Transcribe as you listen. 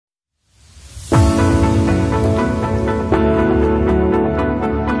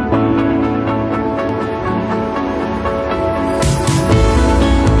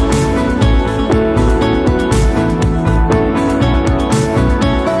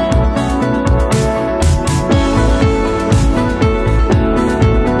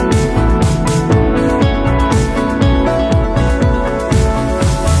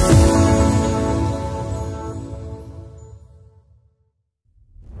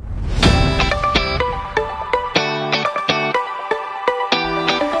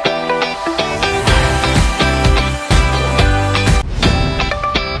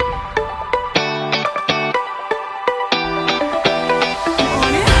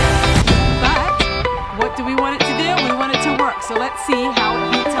see how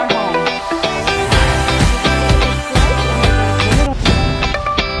it heats our home.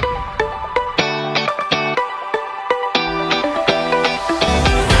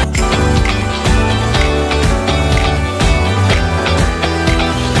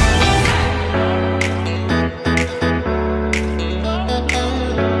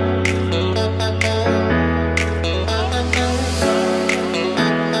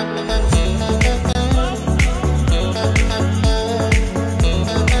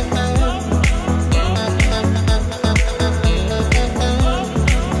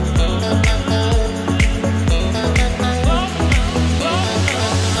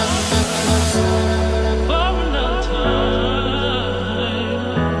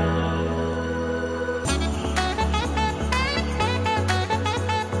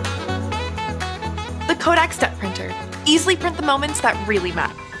 The KODAK Step Printer. Easily print the moments that really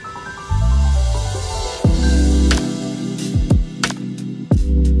matter.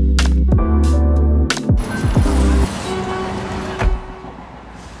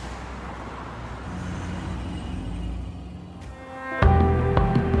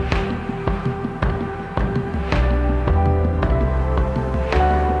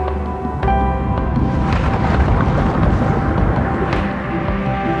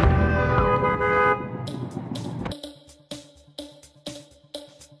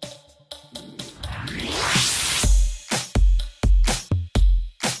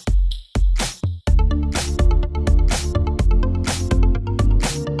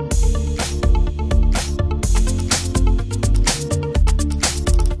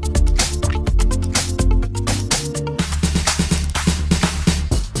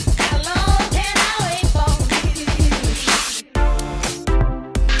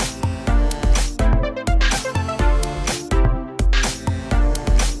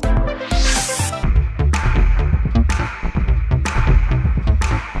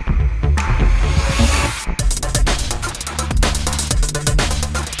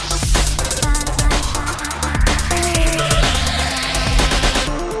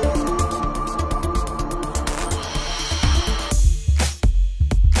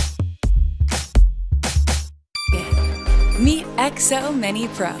 Meet EXO Mini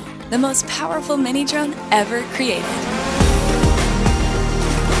Pro, the most powerful mini drone ever created.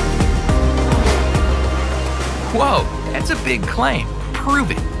 Whoa, that's a big claim. Prove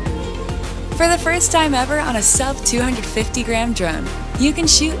it. For the first time ever on a sub 250-gram drone, you can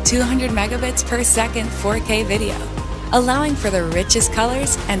shoot 200 megabits per second 4K video, allowing for the richest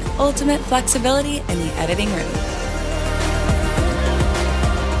colors and ultimate flexibility in the editing room.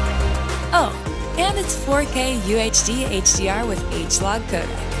 Oh, and it's 4K UHD HDR with H-Log codec.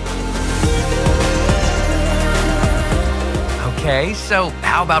 Okay, so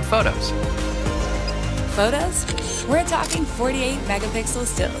how about photos? Photos? We're talking 48 megapixel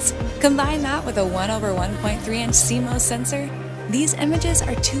stills. Combine that with a 1/1.3-inch CMOS sensor, these images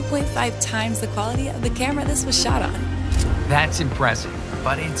are 2.5 times the quality of the camera this was shot on. That's impressive,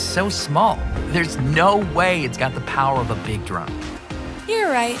 but it's so small. There's no way it's got the power of a big drone.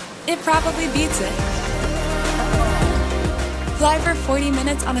 You're right, it probably beats it. Fly for 40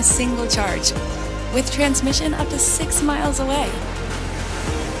 minutes on a single charge, with transmission up to 6 miles away.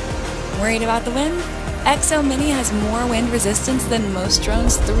 Worried about the wind? EXO Mini has more wind resistance than most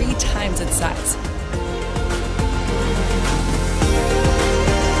drones 3 times its size.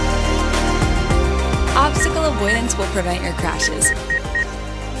 Obstacle avoidance will prevent your crashes.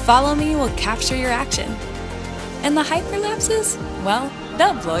 Follow me will capture your action. And the hyperlapses? Well,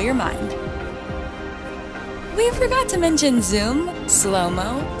 they'll blow your mind. We forgot to mention zoom,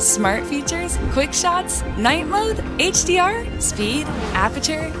 slow-mo, smart features, quick shots, night mode, HDR, speed,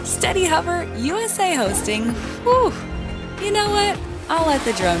 aperture, steady hover, USA hosting. Whew! You know what? I'll let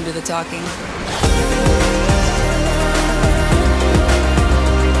the drone do the talking.